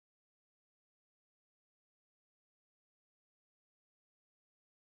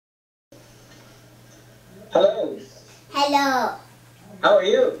Hello. Hello. How are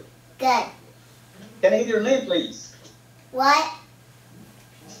you? Good. Can I get your name, please? What?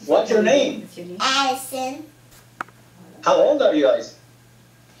 What's your name? Addison. How old are you guys?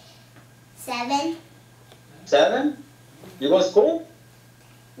 7. 7? You go to school?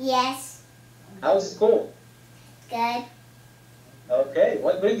 Yes. How's school? Good. Okay.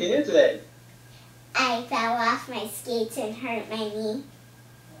 What brings you here today? I fell off my skates and hurt my knee.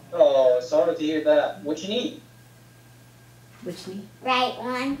 Oh, sorry to hear that. What you need? Which knee? Right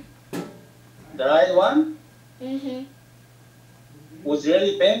one. The right one? Mm-hmm. Was it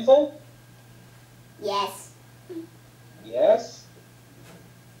really painful? Yes. Yes.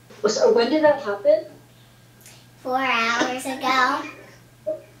 So when did that happen? 4 hours ago.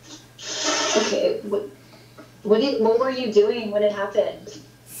 Okay. What were you doing when it happened?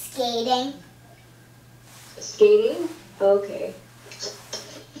 Skating. Skating? Okay.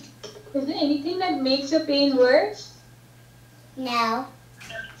 Is there anything that makes your pain worse? No.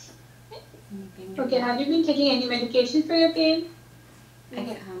 Okay, have you been taking any medication for your pain? I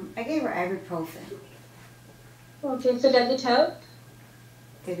gave her ibuprofen. Okay, so does it help?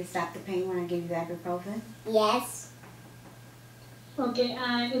 Did it stop the pain when I gave you the ibuprofen? Yes. Okay,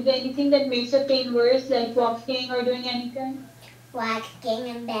 and is there anything that makes your pain worse, like walking or doing anything? Walking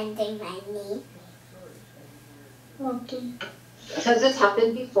and bending my knee. Okay. Has this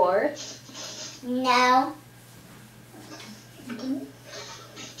happened before? No.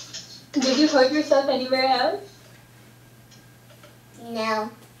 Did you hurt yourself anywhere else?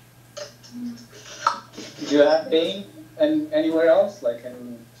 No. Do you have pain anywhere else, like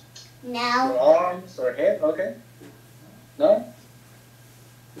in your No. arms or head? Okay. No?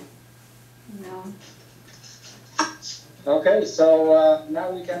 No. Okay, so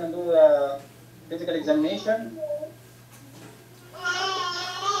now we can do a physical examination.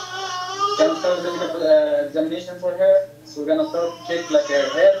 Can start the physical examination for her. So we're gonna start check like her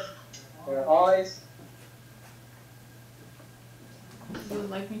head, her eyes. You would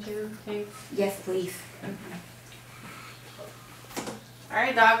like me to take? Yes, please.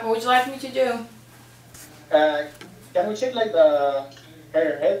 Alright, Doc, what would you like me to do? Can we check like her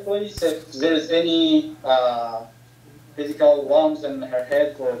head, please? If there's any physical wounds in her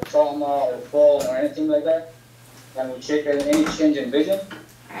head for trauma or fall or anything like that? Can we check any change in vision?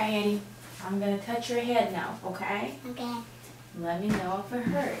 Alright, Eddie, I'm gonna touch your head now, okay? Okay. Let me know if it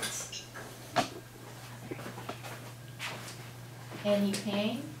hurts. Any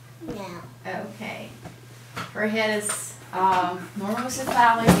pain? No. Okay. Her head is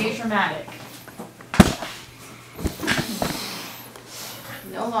normocephalic, atraumatic.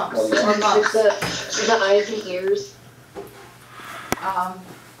 No lumps or bumps. The eyes and ears.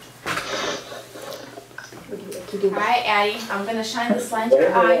 Alright, Addie, I'm gonna shine this light in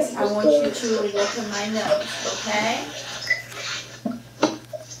your eyes. I want you to look at my nose, okay?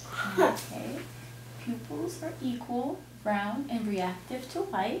 Okay. Pupils are equal, round, and reactive to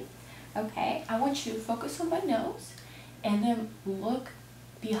light. Okay, I want you to focus on my nose and then look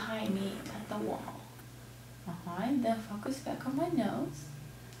behind me at the wall. And then focus back on my nose.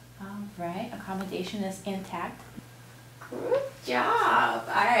 Alright, accommodation is intact. Good job.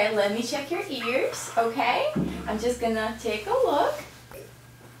 Alright, let me check your ears, okay? I'm just gonna take a look.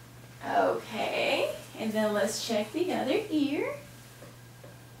 Okay, and then let's check the other ear.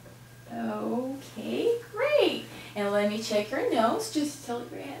 Okay, great. And let me check your nose. Just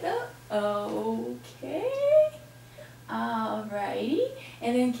tilt your head up. Okay. Alrighty.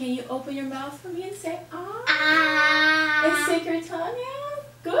 And then can you open your mouth for me and say ah? Ah. And stick your tongue out?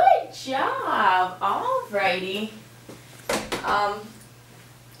 Good job. Alrighty.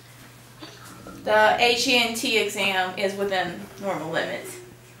 The HENT exam is within normal limits.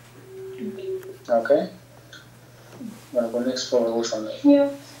 Okay. Well, go next for ultrasound. Yeah.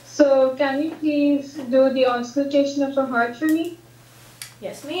 So can you please do the auscultation of her heart for me?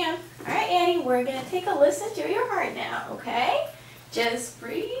 Yes, ma'am. Alright, Annie, we're going to take a listen to your heart now, okay? Just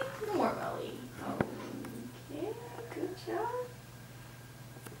breathe normally. Okay, good job.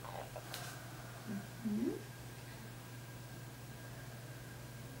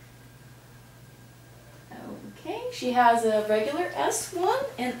 Okay, she has a regular S1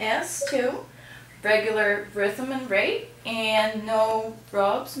 and S2, regular rhythm and rate, and no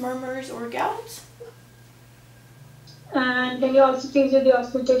rubs, murmurs, or gallops. And can you also please do the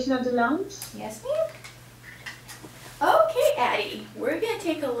auscultation of the lungs? Yes, ma'am. Okay, Addie, we're going to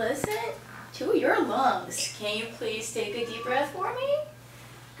take a listen to your lungs. Can you please take a deep breath for me?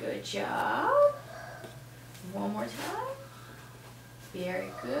 Good job. One more time. Very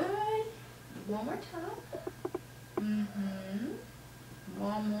good. One more time.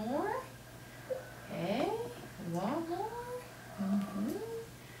 One more. Okay. One more.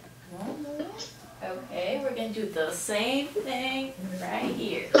 One more. Okay, we're gonna do the same thing right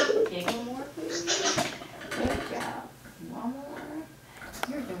here. Take one more, please. Good job. One more.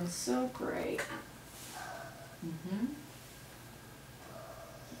 You're doing so great.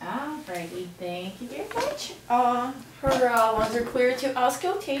 Alrighty, thank you very much. Her lungs are clear to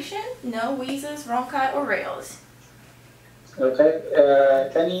auscultation. No wheezes, bronchi, or rales. Okay.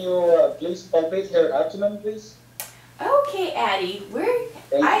 Can you please palpate her abdomen, please? Okay, Addie,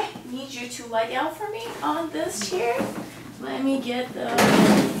 I need you to lie down for me on this chair. Let me get the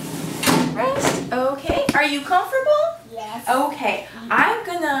rest. Okay, are you comfortable? Yes. Okay, I'm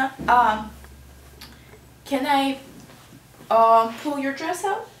gonna, can I, pull your dress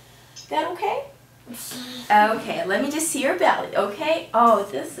out? Is that okay? Okay, let me just see your belly, okay? Oh,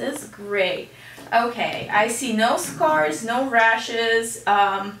 this is great. Okay, I see no scars, no rashes,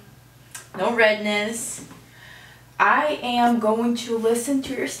 no redness. I am going to listen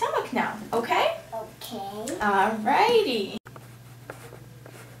to your stomach now, okay? Okay. Alrighty.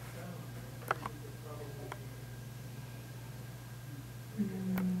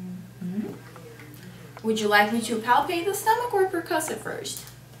 Would you like me to palpate the stomach or percussive first?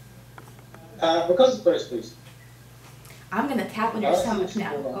 Percussive first, please. I'm gonna tap on your stomach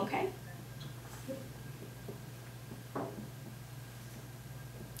now, okay?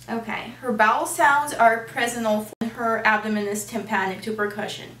 Okay, her bowel sounds are present on her abdomen is tympanic to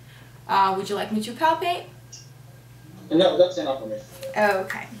percussion. Would you like me to palpate? No, that's enough for me.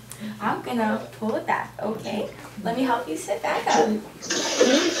 Okay, I'm gonna pull it back, okay? Let me help you sit back up. Can you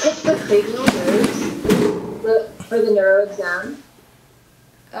pick the vagal nerves for the neuro exam?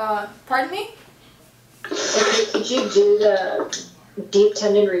 Pardon me? Could you do the deep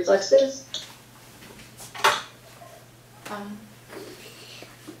tendon reflexes?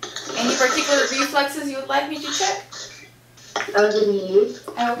 Any particular reflexes you would like me to check? The knee.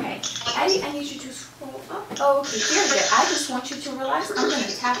 Okay, I need you to scroll up. Okay, very good. I just want you to relax. I'm gonna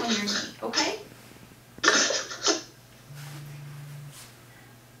tap on your knee, okay?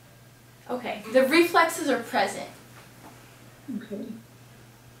 Okay, the reflexes are present. Okay.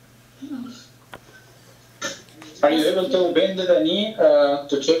 Are you able to bend the knee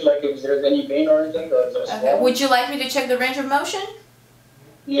to check like if there's any pain or anything? Or just Okay, would you like me to check the range of motion?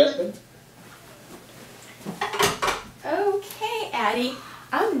 Yes, please. Okay, Addie.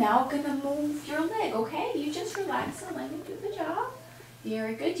 I'm now gonna move your leg, okay? You just relax and let me do the job.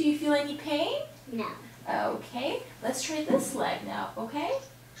 Very good. Do you feel any pain? No. Okay, let's try this leg now, okay?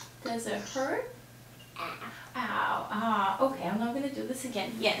 Does it hurt? Ow. Okay, I'm not gonna do this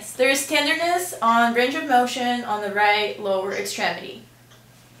again. Yes, there's tenderness on range of motion on the right lower extremity.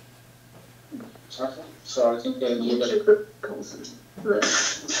 Okay. So I think You check the pulses.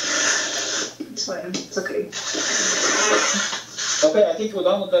 It's fine. It's okay. Okay, I think we're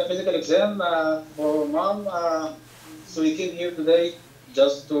done with the physical exam for mom. So we came here today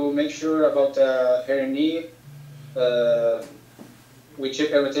just to make sure about her knee. We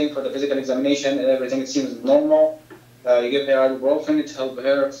check everything for the physical examination and everything seems normal. You give her ibuprofen to help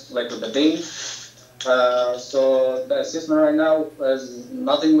her like with the pain. So the assessment right now is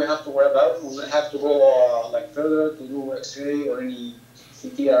nothing we have to worry about. We will have to go like further to do X-ray or any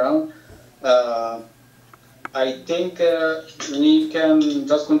CT around. I think we can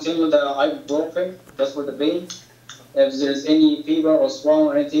just continue the ibuprofen just for the pain. If there's any fever or swelling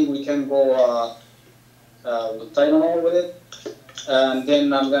or anything, we can go with Tylenol with it. And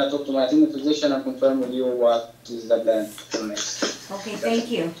then I'm going to talk to my attending physician and confirm with you what is the plan for next. Okay, thank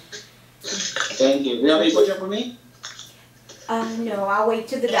you. Thank you. Do you have any question for me? No, I'll wait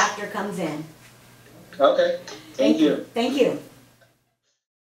till the doctor comes in. Okay. Thank you. Thank you.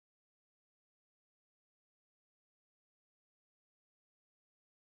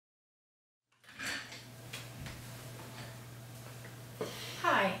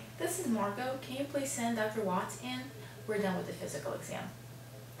 Hi, this is Margot. Can you please send Dr. Watts in? We're done with the physical exam.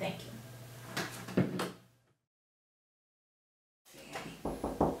 Thank you.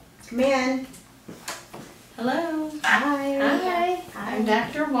 Come in. Hello. Hi. Hi. I'm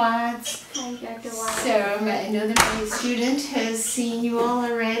Dr. Watts. Hi, Dr. Watts. So I know that my student has seen you all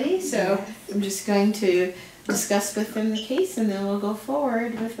already, so I'm just going to discuss with them the case and then we'll go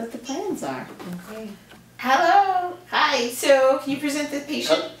forward with what the plans are. Okay. Hello. Hi. So can you present the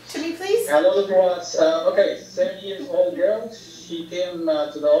patient to me, please? Hello, Dr. Watts. Okay, 7 years old girl. She came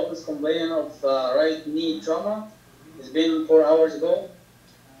to the office complaining of right knee trauma. It's been 4 hours ago.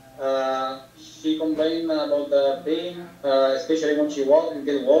 She complained about the pain, especially when she walked and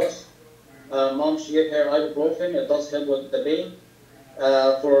get worse. Mom, she gave her ibuprofen. It does help with the pain.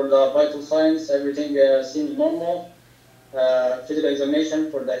 For the vital signs, everything seems normal. Physical examination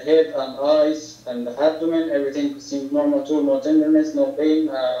for the head and eyes and the abdomen, everything seems normal too. No tenderness, no pain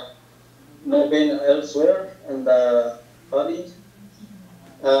elsewhere in the body.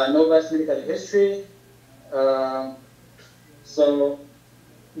 No past medical history. So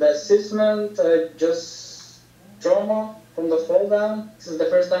the assessment, just trauma from the fall down. This is the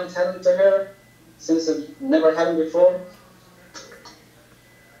first time it's happened to her since it never happened before.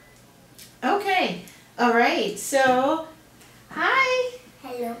 Okay, all right, so, hi.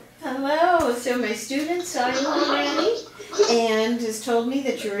 Hello. Hello, so my student saw you already and has told me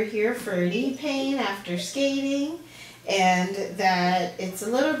that you were here for knee pain after skating and that it's a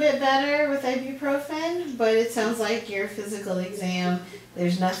little bit better with ibuprofen, but it sounds like your physical exam,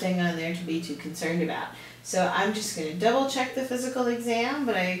 there's nothing on there to be too concerned about. So I'm just going to double check the physical exam,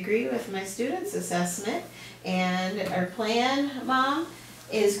 but I agree with my student's assessment. And our plan, Mom,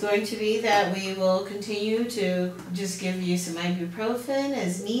 is going to be that we will continue to just give you some ibuprofen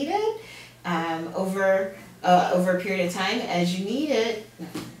as needed over a period of time as you need it. We're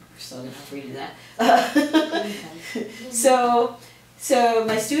still going to have to redo that. So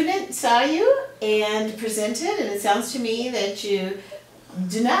my student saw you and presented, and it sounds to me that you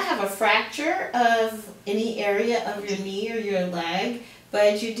do not have a fracture of any area of your knee or your leg,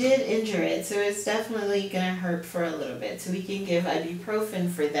 but you did injure it, so it's definitely going to hurt for a little bit. So we can give ibuprofen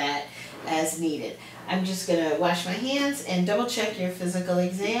for that as needed. I'm just going to wash my hands and double check your physical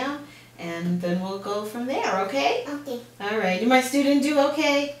exam, and then we'll go from there, okay? Okay. All right. Did my student do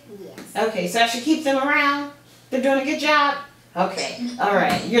okay? Yes. Okay, so I should keep them around? They're doing a good job? Okay. All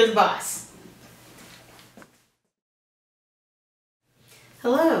right. You're the boss.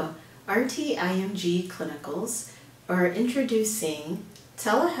 Hello. RT-IMG Clinicals are introducing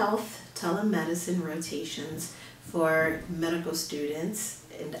Telehealth, Telemedicine rotations for medical students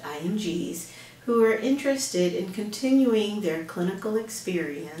and IMGs who are interested in continuing their clinical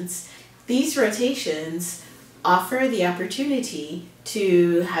experience. These rotations offer the opportunity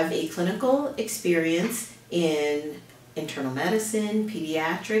to have a clinical experience in internal medicine,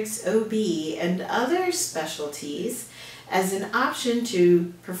 pediatrics, OB, and other specialties as an option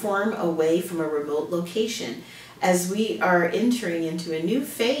to perform away from a remote location, as we are entering into a new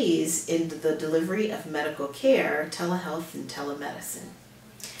phase in the delivery of medical care, telehealth, and telemedicine.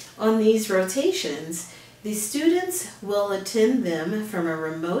 On these rotations, the students will attend them from a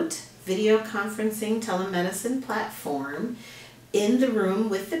remote video conferencing telemedicine platform in the room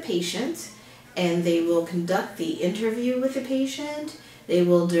with the patient, and they will conduct the interview with the patient. They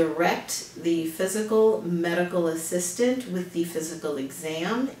will direct the physical medical assistant with the physical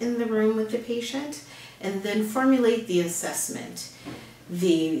exam in the room with the patient, and then formulate the assessment.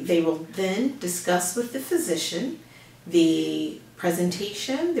 They will then discuss with the physician the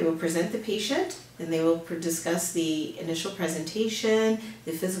presentation. They will present the patient, and they will discuss the initial presentation,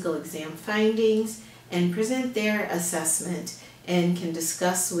 the physical exam findings, and present their assessment, and can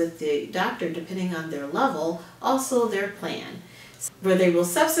discuss with the doctor, depending on their level, also their plan, where they will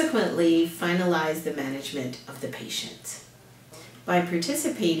subsequently finalize the management of the patient. By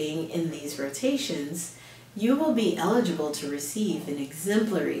participating in these rotations, you will be eligible to receive an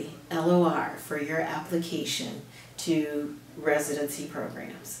exemplary LOR for your application to residency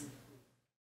programs.